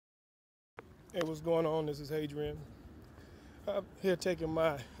Hey, what's going on? This is Hadrian. I'm here taking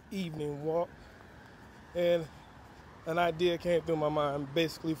my evening walk, and an idea came through my mind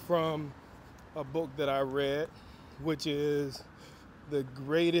basically from a book that I read, which is The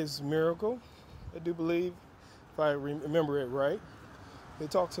Greatest Miracle, I do believe, if I remember it right. It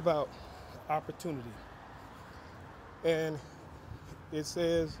talks about opportunity, and it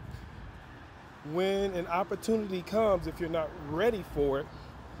says, when an opportunity comes, if you're not ready for it,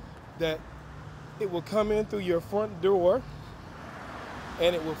 that it will come in through your front door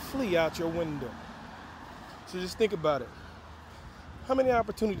and it will flee out your window. So just think about it. How many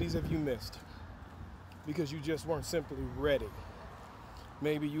opportunities have you missed because you just weren't simply ready?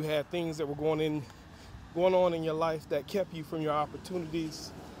 Maybe you had things that were going on in your life that kept you from your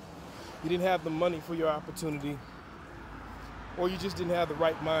opportunities. You didn't have the money for your opportunity, or you just didn't have the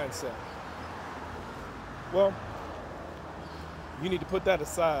right mindset. Well, you need to put that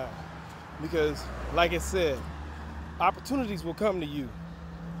aside because, like I said, opportunities will come to you.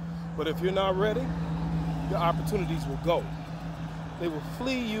 But if you're not ready, your opportunities will go. They will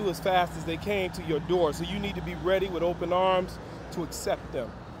flee you as fast as they came to your door. So you need to be ready with open arms to accept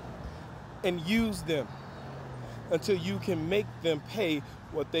them and use them until you can make them pay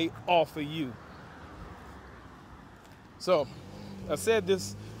what they offer you. So I said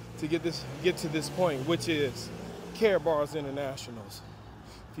this to get to this point, which is Karatbars Internationals.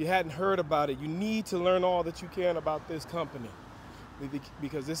 If you hadn't heard about it, you need to learn all that you can about this company,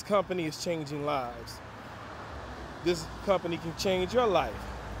 because this company is changing lives. This company can change your life.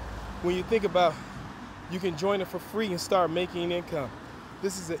 When you think about, you can join it for free and start making income.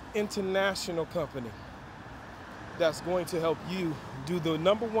 This is an international company that's going to help you do the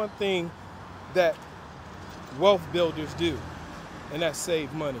number one thing that wealth builders do, and that's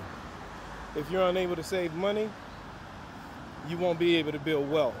save money. If you're unable to save money, you won't be able to build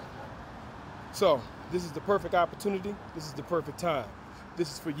wealth. So this is the perfect opportunity. This is the perfect time.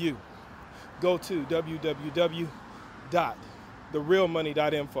 This is for you. Go to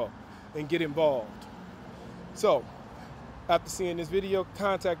www.therealmoney.info and get involved. So after seeing this video,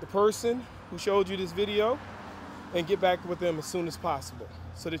 contact the person who showed you this video and get back with them as soon as possible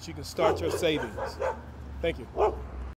so that you can start your savings. Thank you.